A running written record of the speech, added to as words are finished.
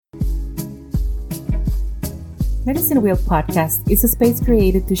Medicine Wheel Podcast is a space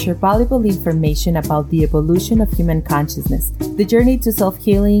created to share valuable information about the evolution of human consciousness, the journey to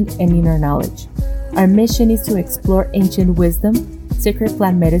self-healing and inner knowledge. Our mission is to explore ancient wisdom, sacred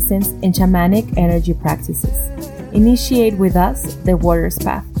plant medicines, and shamanic energy practices. Initiate with us the warrior's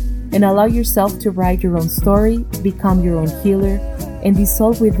path and allow yourself to write your own story, become your own healer, and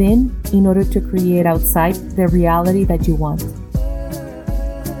dissolve within in order to create outside the reality that you want.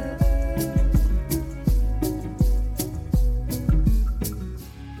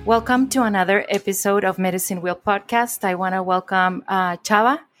 Welcome to another episode of Medicine Wheel Podcast. I want to welcome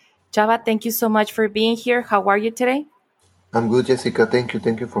Chava. Chava, thank you so much for being here. How are you today? I'm good, Jessica. Thank you.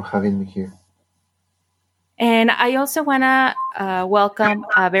 Thank you for having me here. And I also want to welcome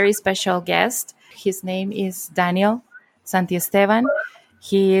a very special guest. His name is Daniel Santiesteban.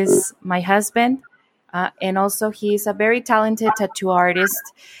 He is my husband, and also he is a very talented tattoo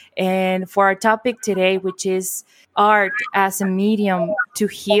artist. And for our topic today, which is art as a medium to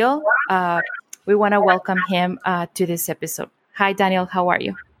heal, we want to welcome him to this episode. Hi, Daniel. How are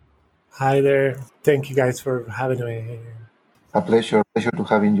you? Hi there. Thank you guys for having me here. A pleasure. Pleasure to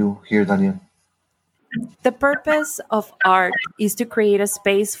having you here, Daniel. The purpose of art is to create a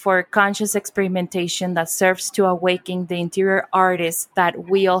space for conscious experimentation that serves to awaken the interior artist that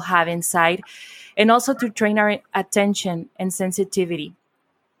we all have inside, and also to train our attention and sensitivity.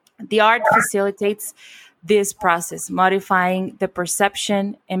 The art facilitates this process, modifying the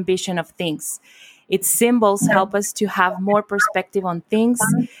perception and vision of things. Its symbols help us to have more perspective on things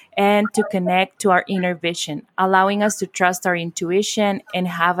and to connect to our inner vision, allowing us to trust our intuition and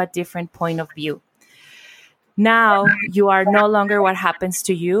have a different point of view. Now, you are no longer what happens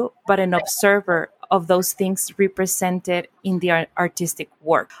to you, but an observer of those things represented in the artistic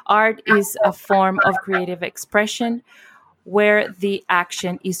work. Art is a form of creative expression where the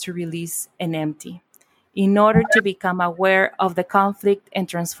action is to release and empty in order to become aware of the conflict and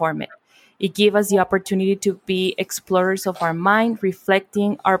transform it. It gives us the opportunity to be explorers of our mind,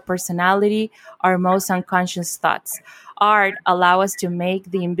 reflecting our personality, our most unconscious thoughts. Art allows us to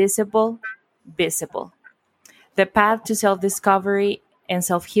make the invisible visible. The path to self-discovery and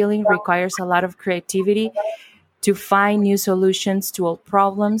self-healing requires a lot of creativity to find new solutions to old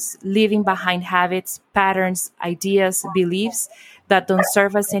problems, leaving behind habits, patterns, ideas, beliefs that don't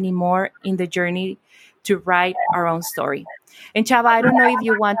serve us anymore in the journey to write our own story. And Chava, I don't know if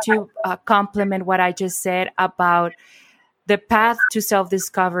you want to complement what I just said about the path to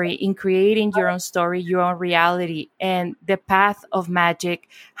self-discovery in creating your own story, your own reality, and the path of magic,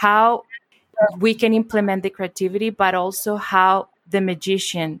 how we can implement the creativity, but also how the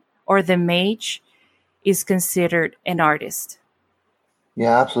magician or the mage is considered an artist.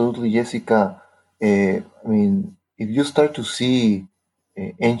 Yeah, absolutely, Jessica. If you start to see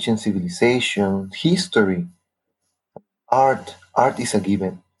ancient civilization, history, art is a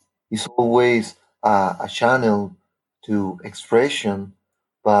given. It's always a channel to expression,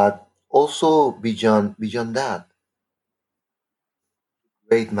 but also beyond that,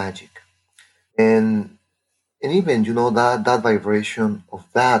 great magic. And and even that vibration of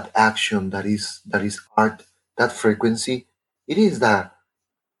that action that is art, that frequency, it is that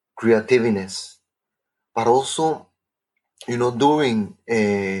creativeness, but also during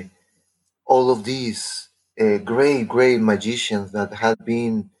all of these great magicians that have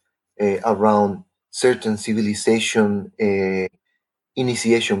been around certain civilization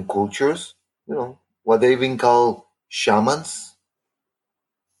initiation cultures, what they've been called shamans,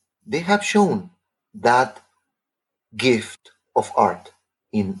 they have shown that gift of art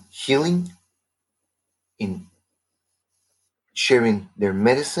in healing, in sharing their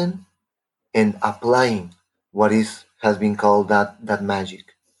medicine, and applying what is has been called that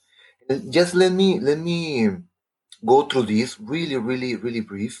magic. Just let me go through this really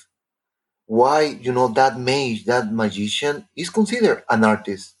brief. Why that mage, that magician is considered an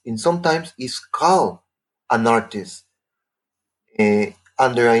artist, and sometimes is called an artist uh,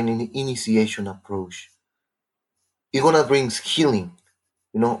 under an initiation approach. It's gonna bring healing,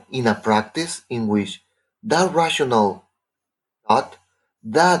 in a practice in which that rational thought,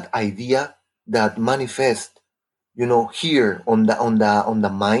 that idea that manifests, here on the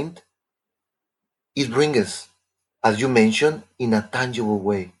mind, it brings us, as you mentioned, in a tangible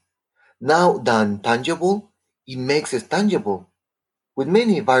way. Now the intangible, it makes it tangible with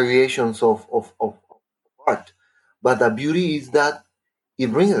many variations of art. But the beauty is that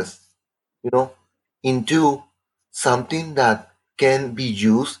it brings us, you know, into something that can be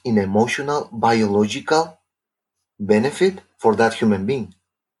used in emotional, biological benefit for that human being.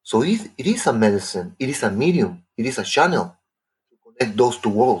 So it is a medicine, it is a medium, it is a channel to connect those two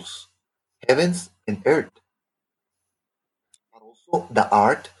worlds, heavens and earth. So the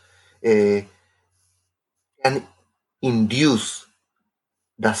art uh, can induce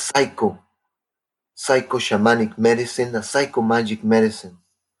the psycho shamanic medicine, the psychomagic medicine,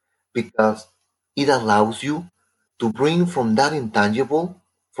 because it allows you to bring from that intangible,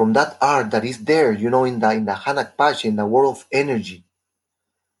 from that art that is there, in the Hanak Pash, in the world of energy,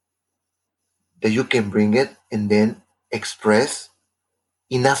 that you can bring it and then express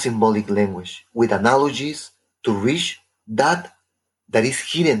in a symbolic language with analogies to reach that is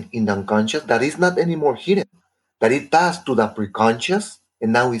hidden in the unconscious, that is not anymore hidden, that it passed to the preconscious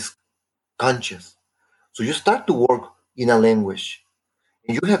and now is conscious. So you start to work in a language.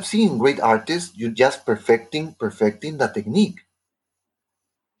 And you have seen great artists, you just perfecting the technique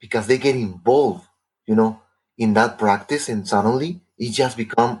because they get involved, you know, in that practice, and suddenly it just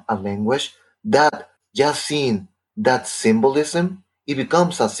become a language that just seeing that symbolism, it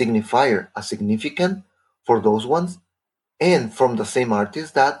becomes a signifier, a significant for those ones, and from the same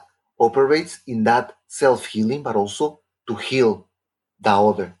artist that operates in that self-healing, but also to heal the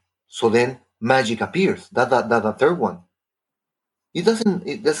other. So then magic appears. That the third one. It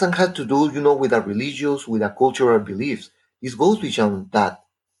doesn't have to do, with a religious, with a cultural beliefs. It goes beyond that.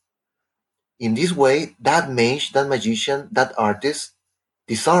 In this way, that mage, that magician, that artist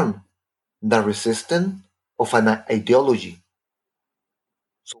disarm the resistance of an ideology.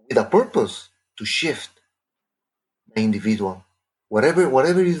 So with a purpose to shift the individual,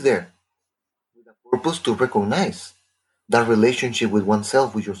 whatever is there, with a purpose to recognize that relationship with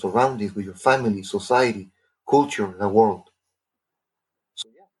oneself, with your surroundings, with your family, society, culture, the world. So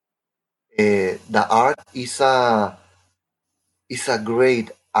yeah, the art is a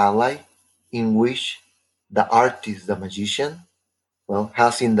great ally in which the artist, the magician, well,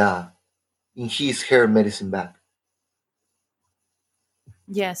 has in his hair medicine bag.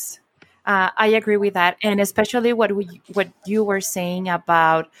 Yes, I agree with that, and especially what you were saying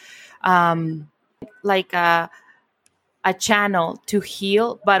about like a channel to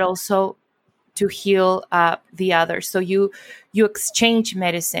heal, but also to heal the others. So you exchange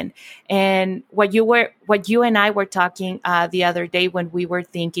medicine, and what you and I were talking the other day when we were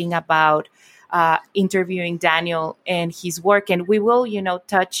thinking about interviewing Daniel and his work, and we will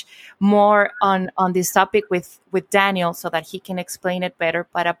touch more on this topic with Daniel so that he can explain it better,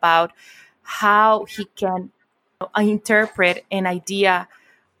 but about how he can interpret an idea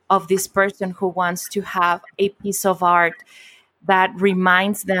of this person who wants to have a piece of art that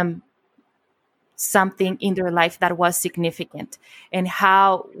reminds them something in their life that was significant, and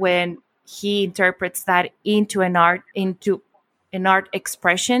how when he interprets that into an art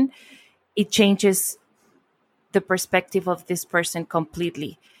expression, it changes the perspective of this person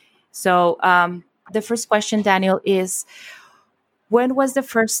completely. So the first question, Daniel, is when was the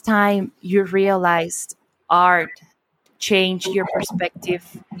first time you realized art changed your perspective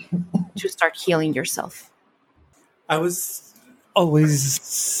to start healing yourself? I was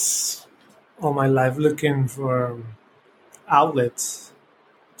always all my life looking for outlets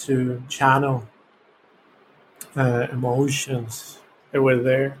to channel emotions that were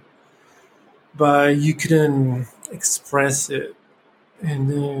there, but you couldn't express it.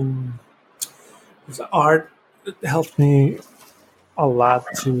 And then the art helped me a lot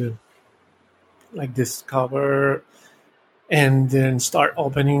to like discover and then start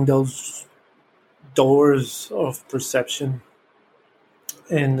opening those doors of perception.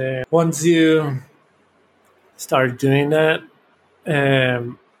 And once you start doing that,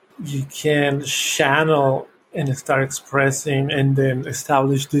 um, you can channel and start expressing and then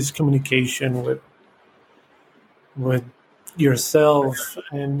establish this communication with yourself,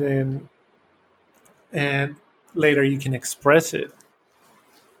 and then and later you can express it.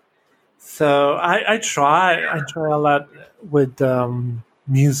 So I try a lot with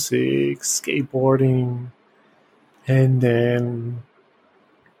music, skateboarding, and then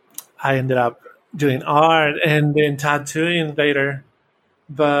I ended up doing art and then tattooing later.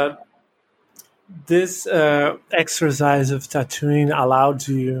 But this exercise of tattooing allowed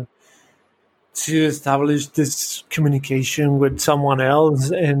you to establish this communication with someone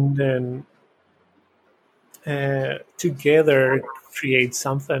else, and then together create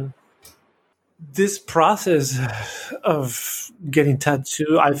something. This process of getting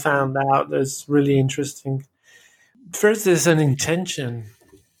tattoo, I found out, is really interesting. First, there's an intention,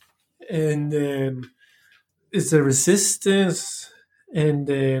 and then it's a resistance, and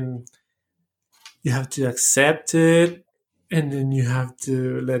then you have to accept it, and then you have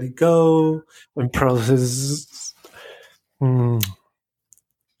to let it go and process mm,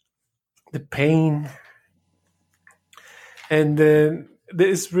 the pain, and then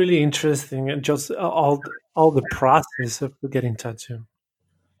It's really interesting, and just all the process of getting tattoo.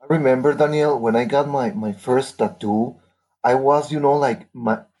 I remember, Daniel, when I got my first tattoo, I was, like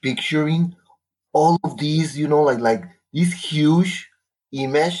picturing all of these, like this huge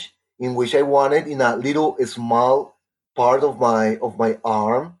image in which I wanted in a little small part of my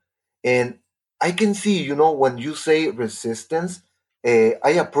arm. And I can see, when you say resistance,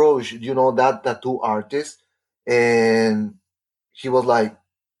 I approached, that tattoo artist, and he was like,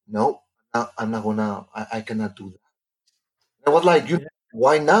 "No, I'm not gonna, I cannot do that." I was like, Yeah,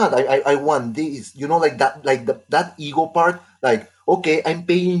 why not? I want this. Like that, like that ego part. Like, okay, I'm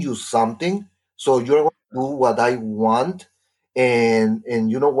paying you something, so you're going to do what I want, and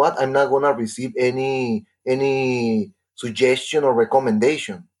you know what? I'm not gonna receive any suggestion or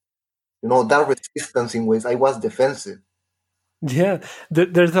recommendation. That resistance in ways I was defensive. yeah.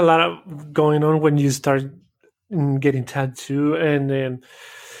 There's a lot of going on when you start getting tattoo, and then,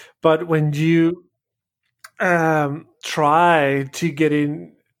 but when you try to get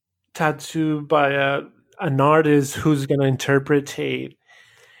in tattoo by an artist who's gonna interpret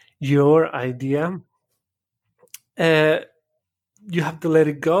your idea, uh, you have to let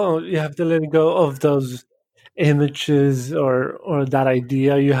it go. You have to let it go of those images or that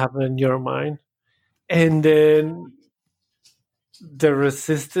idea you have in your mind, and then the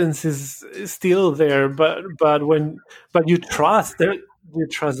resistance is still there. But you trust that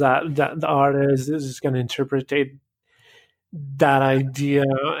the artist is going to interpret that idea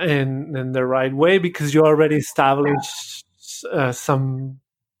in the right way, because you already established some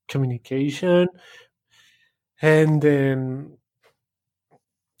communication, and then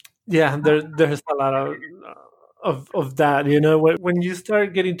yeah, there's a lot of that. When you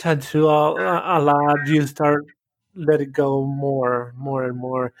start getting tattooed a lot, you start let it go more and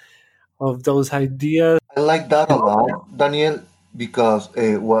more of those ideas. I like that a lot, Daniel, because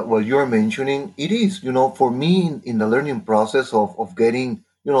what you're mentioning, it is, for me in the learning process of getting,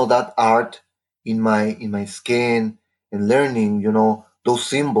 that art in my skin and learning, those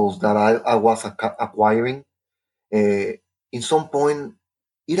symbols that I was acquiring. In some point,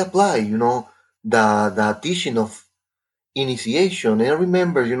 it applied, the teaching of initiation. And I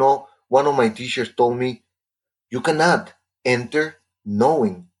remember, one of my teachers told me, you cannot enter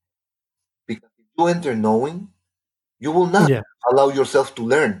knowing, because if you enter knowing, you will not Yeah, allow yourself to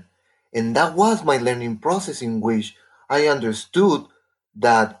learn. And that was my learning process in which I understood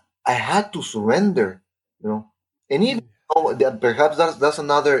that I had to surrender, you know. And even that perhaps that's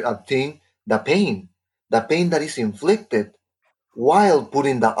another thing, the pain that is inflicted while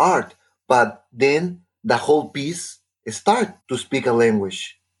putting the art, but then the whole piece start to speak a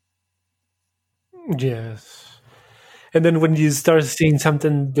language. yes. And then when you start seeing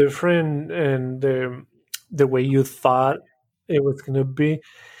something different, and the way you thought it was going to be,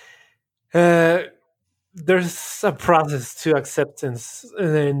 uh, there's a process to acceptance,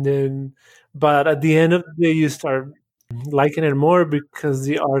 and then, but at the end of the day, you start liking it more because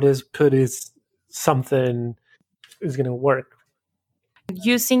the artist put his something is going to work.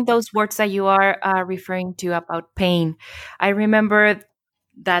 Using those words that you are referring to about pain, I remember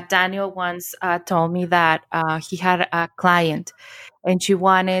that Daniel once told me that he had a client and she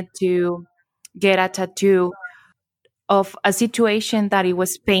wanted to get a tattoo of a situation that it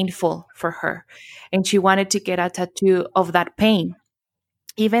was painful for her. And she wanted to get a tattoo of that pain,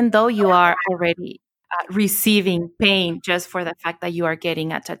 even though you are already receiving pain just for the fact that you are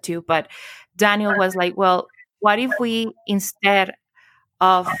getting a tattoo. But Daniel was like, well, what if we, instead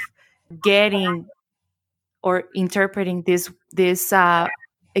of getting or interpreting this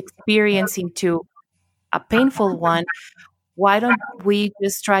experience into a painful one, why don't we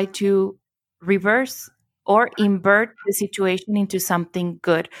just try to reverse or invert the situation into something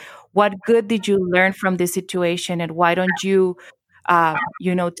good? What good did you learn from this situation, and why don't you,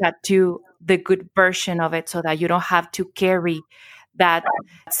 tattoo the good version of it so that you don't have to carry that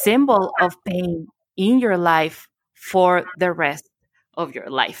symbol of pain in your life for the rest of your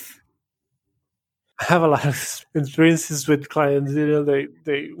life? I have a lot of experiences with clients.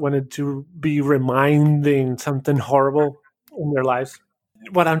 They wanted to be reminding something horrible in their lives.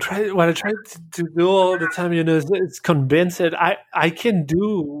 What I try to do all the time, is convince it. I can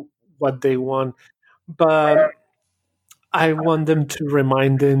do what they want, but I want them to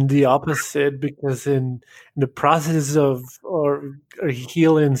remind them the opposite, because in the process of or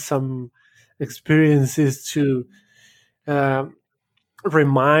healing some experiences, to um,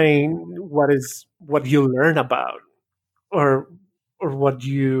 remind what you learn about, or or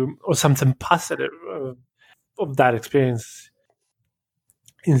something positive of that experience,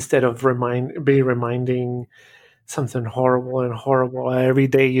 instead of reminding something horrible and horrible every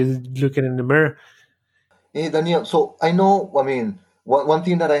day you looking in the mirror. Hey, Daniel, so I know, I mean, one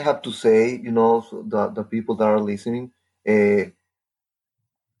thing that I have to say, so the people that are listening, uh,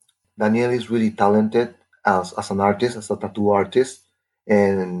 Daniel is really talented as an artist, as a tattoo artist,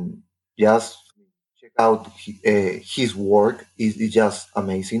 and just check out his work. Is just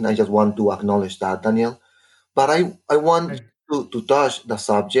amazing. I just want to acknowledge that, Daniel. But I want Right. to touch the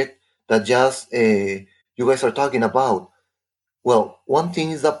subject that just you guys are talking about. Well, one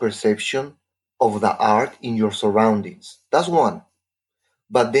thing is the perception of the art in your surroundings. That's one.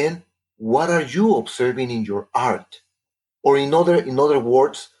 But then, what are you observing in your art? Or in other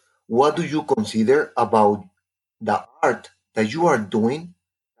words, what do you consider about the art that you are doing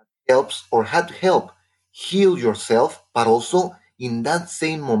helps or had to help heal yourself, but also in that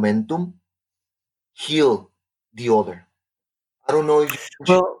same momentum heal the other? I don't know if you can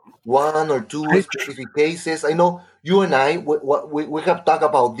share Well, one or two I specific cases. I know you and I we have talked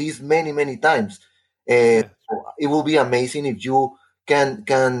about this many many times. Uh, yeah. it will be amazing if you can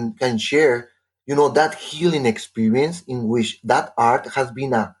share, that healing experience in which that art has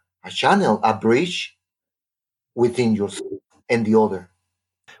been a channel, a bridge within yourself and the other.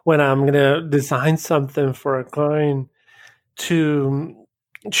 When I'm gonna design something for a client, to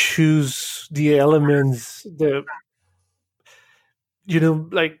choose the elements, the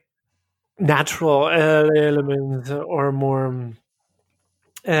like natural elements, or more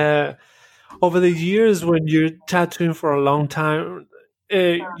uh, over the years when you're tattooing for a long time,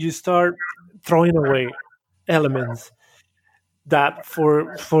 you start throwing away elements that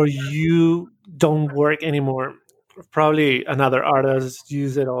for you don't work anymore. Probably another artist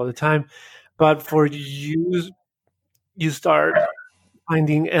use it all the time, but for you, you start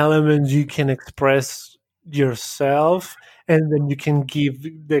finding elements you can express yourself, and then you can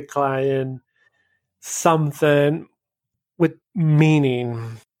give the client something with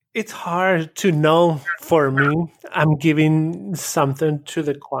meaning. It's hard to know for me. I'm giving something to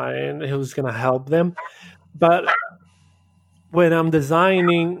the client who's going to help them. But when I'm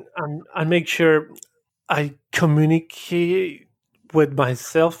designing, I make sure I communicate with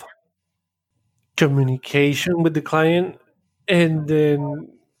myself, communication with the client, and then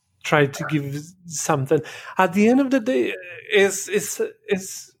try to give something. At the end of the day, is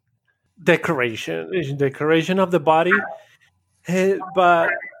decoration, is decoration of the body, but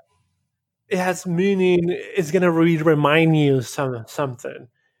it has meaning. It's gonna remind you something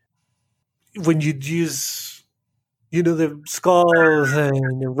when you use, the skulls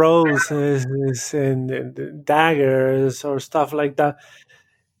and the roses and the daggers or stuff like that.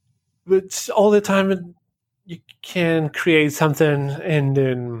 But all the time, you can create something and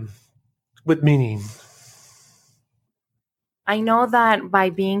then with meaning. I know that by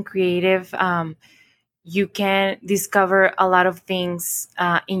being creative, you can discover a lot of things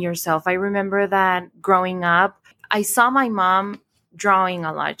in yourself. I remember that growing up, I saw my mom drawing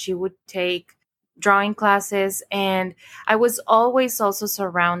a lot. She would take drawing classes, and I was always also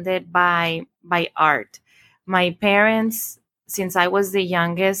surrounded by art. My parents, since I was the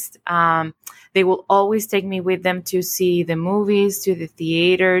youngest, they will always take me with them to see the movies, to the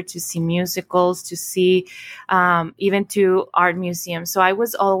theater, to see musicals, to see even to art museums. So I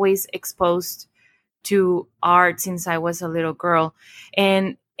was always exposed to art since I was a little girl,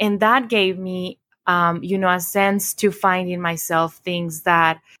 and that gave me, a sense to find in myself things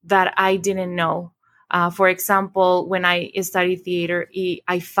that I didn't know. For example, when I studied theater,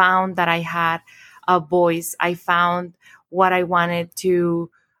 I found that I had a voice. I found what I wanted to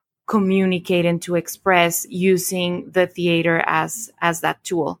communicate and to express using the theater as that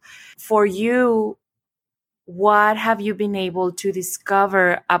tool. For you, what have you been able to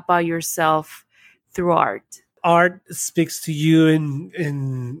discover about yourself through art? Art speaks to you in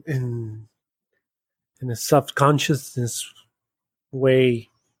a subconsciousness way.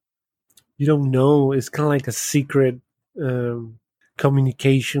 You don't know. It's kind of like a secret um,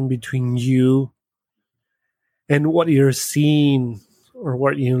 communication between you and what you're seeing or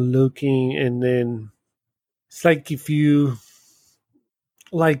what you're looking, and then it's like if you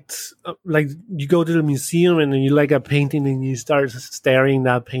like you go to the museum and then you like a painting and you start staring at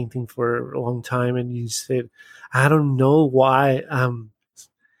that painting for a long time, and you said, I don't know why I'm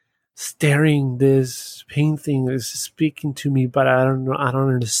staring, this painting is speaking to me, but I don't know, I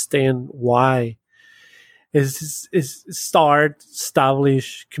don't understand why. Is start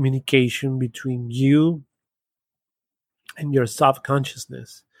establish communication between you and your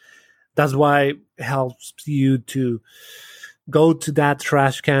subconsciousness. That's why it helps you to go to that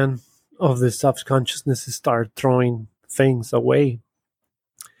trash can of the subconsciousness and start throwing things away.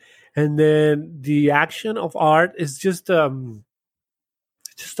 And then the action of art is just a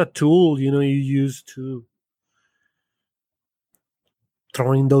tool, you use to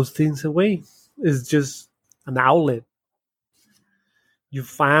throwing those things away. It's just an outlet. You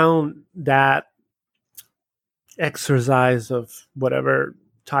found that exercise of whatever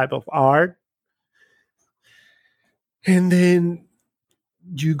type of art, and then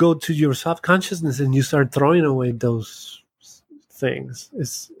you go to your subconsciousness and you start throwing away those things.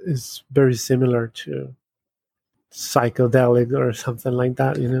 It's very similar to psychedelic or something like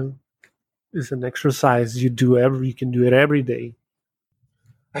that. It's an exercise you can do it every day.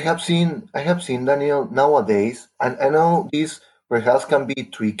 I have seen Daniel nowadays, and I know this perhaps can be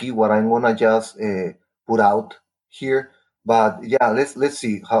tricky. What I'm gonna just put out here, but yeah, let's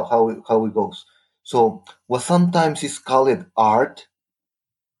see how it goes. So, what sometimes is called art,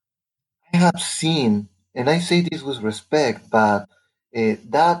 I have seen, and I say this with respect, but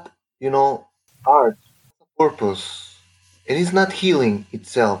that art purpose, it is not healing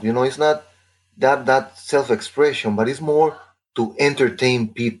itself. It's not that self-expression, but it's more to entertain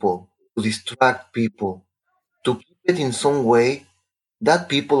people, to distract people, to keep it in some way that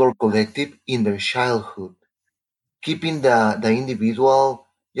people or collective in their childhood, keeping the individual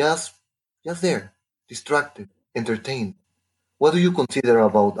just there, distracted, entertained. What do you consider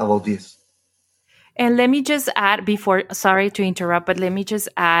about this? And let me just add before, sorry to interrupt, but let me just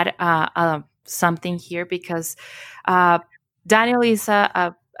add something here because uh, Daniel is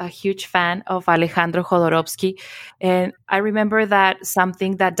a huge fan of Alejandro Jodorowsky. And I remember that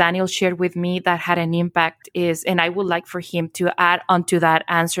something that Daniel shared with me that had an impact is, and I would like for him to add onto that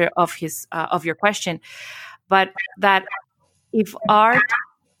answer of your question, but that if art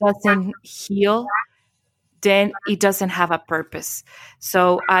doesn't heal, then it doesn't have a purpose.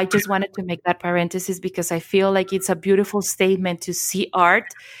 So I just wanted to make that parenthesis because I feel like it's a beautiful statement to see art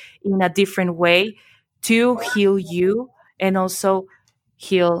in a different way to heal you and also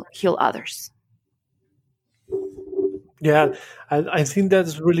heal others. Yeah, I think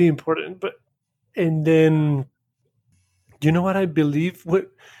that's really important. But and then you know what I believe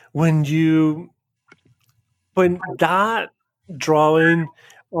when you when that drawing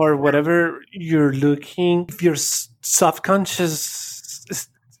or whatever you're looking, if your subconscious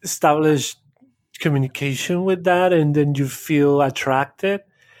established communication with that, and then you feel attracted,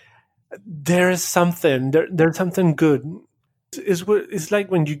 there's something good. It's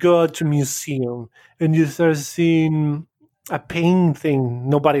like when you go out to museum and you start seeing a painting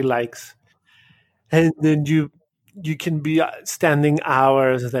nobody likes, and then you can be standing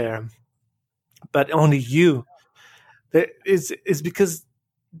hours there, but only you. It's because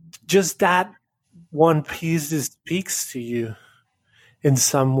just that one piece speaks to you in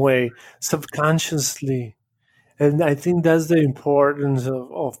some way subconsciously, and I think that's the importance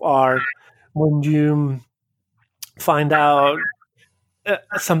of art. When you find out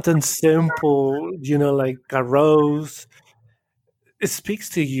something simple, like a rose, it speaks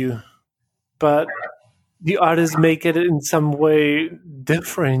to you, but the artist make it in some way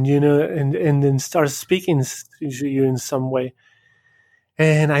different, and then start speaking to you in some way.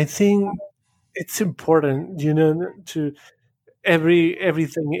 And I think it's important, to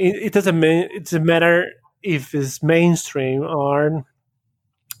everything. It doesn't matter if it's mainstream or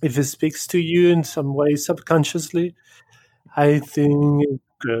if it speaks to you in some way subconsciously. I think it's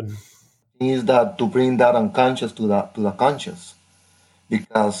good. Is that to bring that unconscious to the conscious?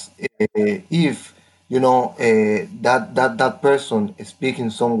 Because if that person speak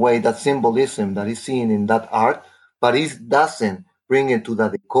in some way, that symbolism that is seen in that art, but it doesn't bring it to the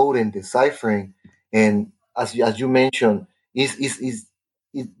decoding, deciphering, and as you mentioned, is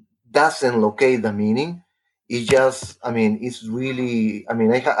it doesn't locate the meaning. It just, I mean, it's really, I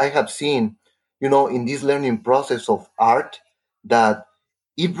mean, I have seen, in this learning process of art, that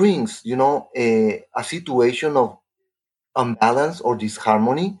it brings, a situation of unbalance or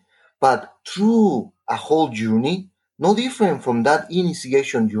disharmony, but through a whole journey, no different from that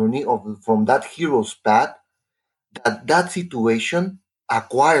initiation journey of from that hero's path, that situation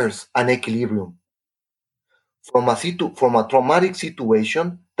acquires an equilibrium from a traumatic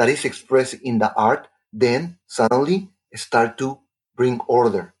situation that is expressed in the art, then suddenly start to bring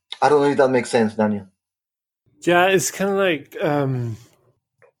order. I don't know if that makes sense, Daniel. Yeah, it's kind of like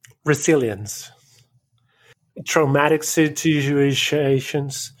resilience. Traumatic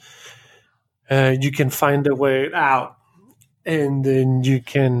situations, you can find a way out, and then you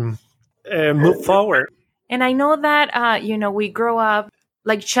can move forward. And I know that we grow up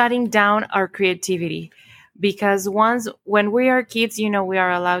like shutting down our creativity because once when we are kids, we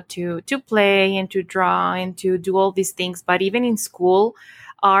are allowed to play and to draw and to do all these things. But even in school,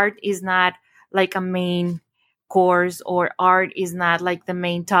 art is not like a main course, or art is not like the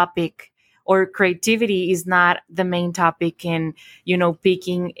main topic, or creativity is not the main topic in,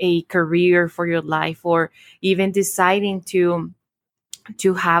 picking a career for your life, or even deciding to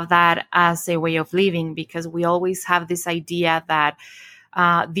have that as a way of living, because we always have this idea that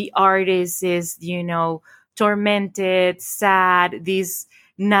the artist is, tormented, sad, this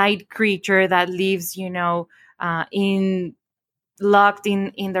night creature that lives, in locked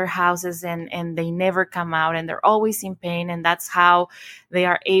in their houses, and they never come out, and they're always in pain, and that's how they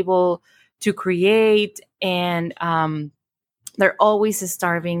are able to create. And they're always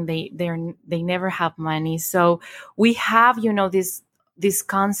starving. They never have money. So we have, these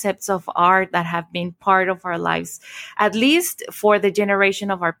concepts of art that have been part of our lives, at least for the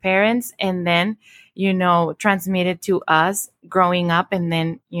generation of our parents, and then, transmitted to us growing up, and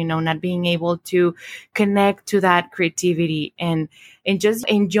then, not being able to connect to that creativity, and just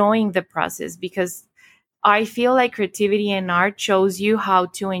enjoying the process, because I feel like creativity and art shows you how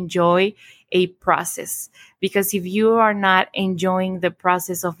to enjoy a process. Because if you are not enjoying the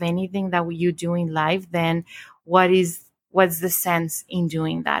process of anything that you do in life, then what's the sense in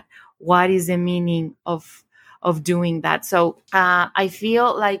doing that? What is the meaning of doing that? So I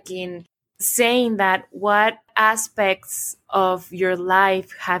feel like, in saying that, what aspects of your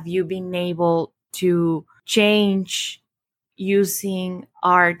life have you been able to change using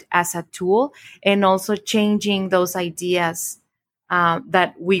art as a tool, and also changing those ideas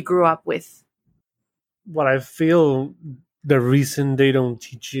that we grew up with? What I feel the reason they don't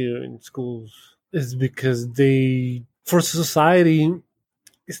teach you in schools is because for society,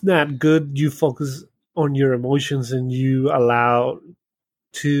 it's not good. You focus on your emotions and you allow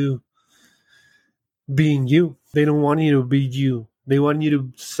to being you. They don't want you to be you. They want you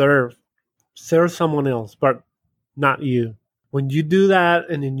to serve someone else, but not you. When you do that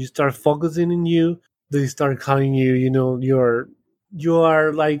and then you start focusing on you, they start calling you, you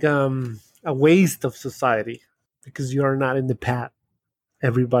are like a waste of society because you are not in the path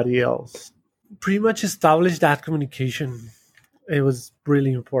everybody else. Pretty much establish that communication. It was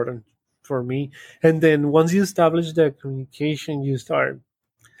really important for me. And then once you establish that communication, you start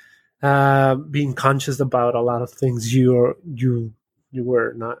being conscious about a lot of things you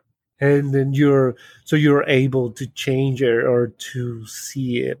were not, and then you're able to change it or to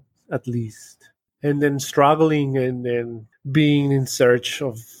see it at least, and then struggling and then being in search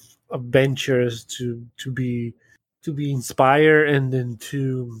of ventures to be inspired and then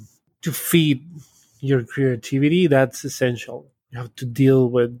to feed your creativity. That's essential. You have to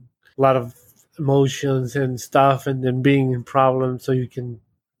deal with a lot of emotions and stuff, and then being in problems so you can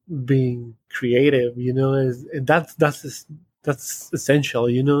being creative. That's essential.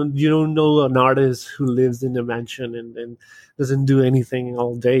 You don't know an artist who lives in a mansion and then doesn't do anything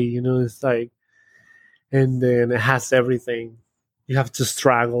all day. It's like, and then it has everything. You have to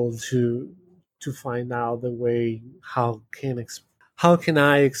struggle to find out the way how can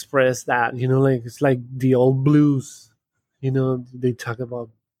I express that. Like it's like the old blues. They talk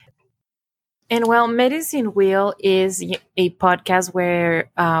about. And well, Medicine Wheel is a podcast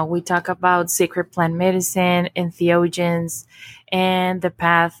where we talk about sacred plant medicine, entheogens, and the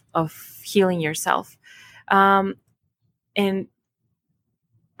path of healing yourself. Um, and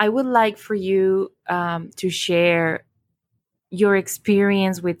I would like for you to share your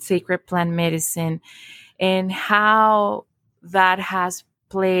experience with sacred plant medicine, and how that has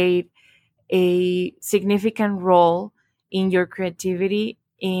played a significant role in your creativity,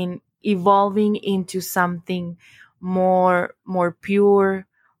 in evolving into something more pure,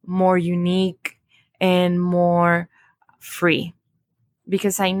 more unique, and more free.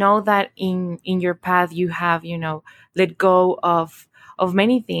 Because I know that in your path you have, let go of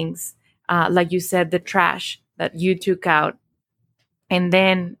many things, like you said, the trash that you took out, and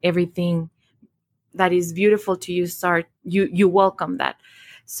then everything that is beautiful to you, you welcome that.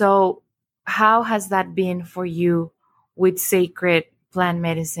 So how has that been for you with sacred plant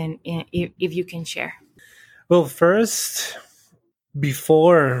medicine, if you can share? Well, first,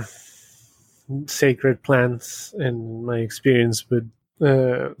 before sacred plants and my experience with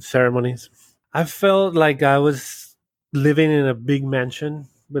ceremonies, I felt like I was living in a big mansion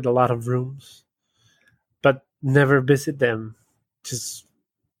with a lot of rooms, but never visit them. Just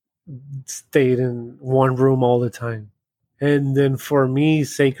stayed in one room all the time. And then for me,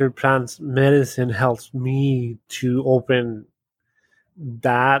 sacred plants medicine helps me to open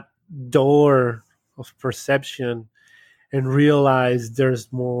that door of perception and realize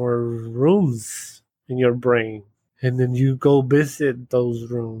there's more rooms in your brain. And then you go visit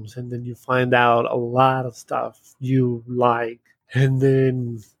those rooms and then you find out a lot of stuff you like. And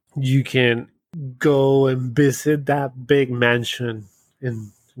then you can go and visit that big mansion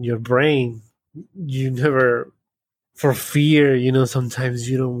in your brain. You never, for fear, sometimes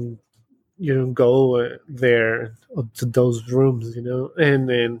you don't go there to those rooms, and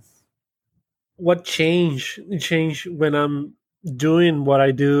then what change when I'm doing what I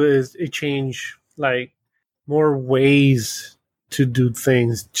do is it change like more ways to do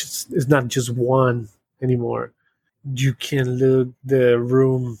things. Just it's not just one anymore. You can look the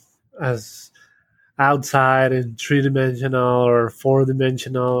room as outside and three-dimensional or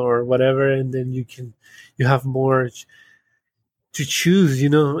four-dimensional or whatever, and then you have more to choose,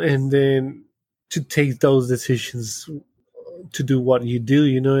 and then to take those decisions to do what you do,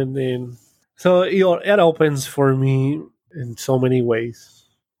 and then so it opens for me in so many ways.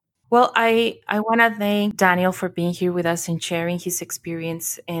 Well, I want to thank Daniel for being here with us and sharing his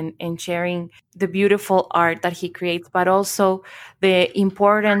experience and sharing the beautiful art that he creates, but also the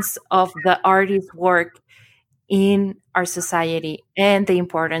importance of the artist's work in our society and the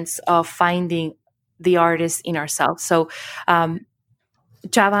importance of finding the artist in ourselves. So,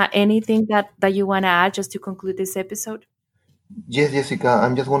 Chava, anything that you want to add just to conclude this episode? Yes, Jessica,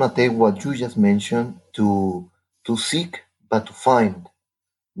 I'm just gonna take what you just mentioned to seek but to find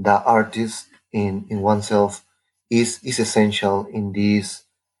the artist in oneself is essential in this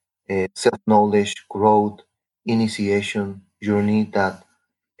self-knowledge, growth, initiation journey that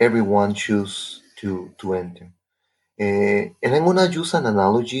everyone chooses to enter. And I'm gonna use an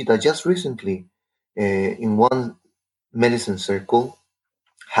analogy that just recently in one medicine circle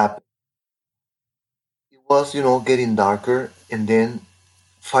happened. It was, getting darker, and then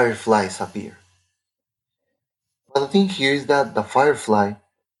fireflies appear. But the thing here is that the firefly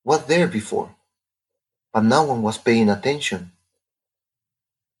was there before, but no one was paying attention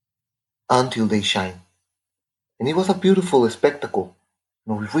until they shine. And it was a beautiful spectacle.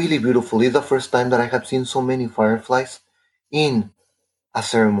 Really beautiful. It's the first time that I have seen so many fireflies in a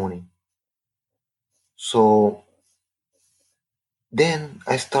ceremony. So then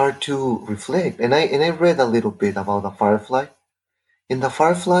I start to reflect, and I read a little bit about the firefly. And the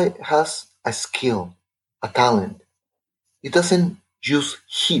firefly has a skill, a talent. It doesn't use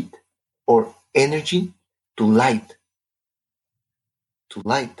heat or energy to light, to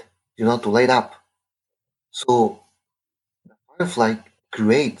light, to light up. So the firefly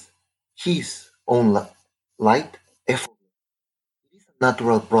creates his own light effort. It is a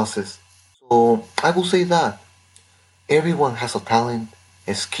natural process. So I will say that everyone has a talent,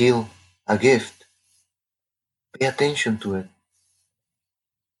 a skill, a gift. Pay attention to it.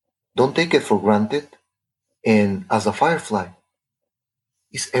 Don't take it for granted. And as a firefly,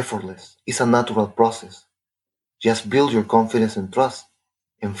 it's effortless. It's a natural process. Just build your confidence and trust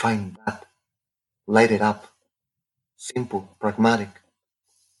and find that. Light it up. Simple, pragmatic.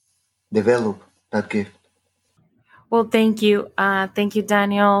 Develop that gift. Well, thank you. Thank you,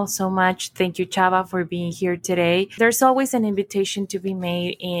 Daniel, so much. Thank you, Chava, for being here today. There's always an invitation to be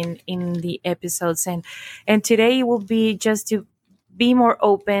made in the episodes. And today it will be just to be more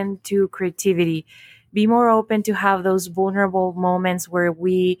open to creativity, be more open to have those vulnerable moments where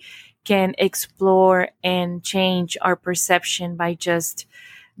we can explore and change our perception by just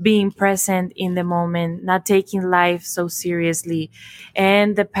being present in the moment, not taking life so seriously,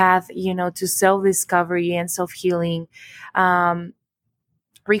 and the path, to self discovery and self healing um,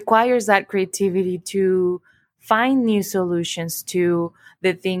 requires that creativity to find new solutions to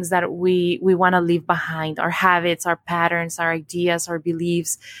the things that we want to leave behind, our habits, our patterns, our ideas, our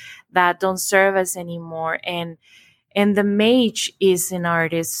beliefs that don't serve us anymore. And the mage is an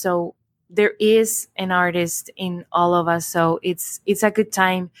artist, so there is an artist in all of us. So it's a good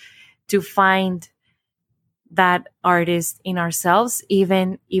time to find that artist in ourselves,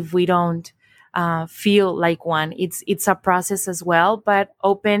 even if we don't feel like one. It's a process as well, but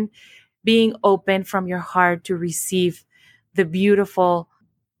being open from your heart to receive the beautiful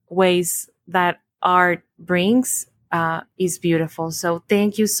ways that art brings is beautiful. So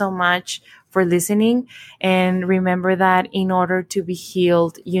thank you so much for listening, and remember that in order to be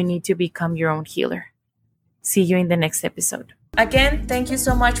healed, you need to become your own healer. See you in the next episode. Again, thank you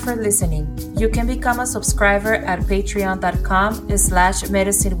so much for listening. You can become a subscriber at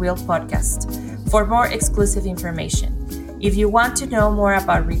patreon.com/Medicine Wheel Podcast for more exclusive information. If you want to know more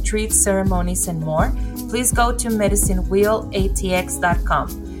about retreats, ceremonies, and more, please go to medicinewheelatx.com.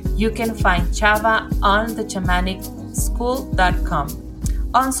 You can find Chava on thechamanicSchool.com,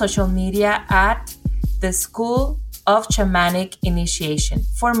 on social media at the School of Shamanic Initiation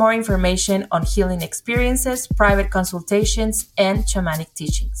for more information on healing experiences, private consultations, and shamanic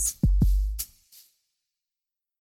teachings.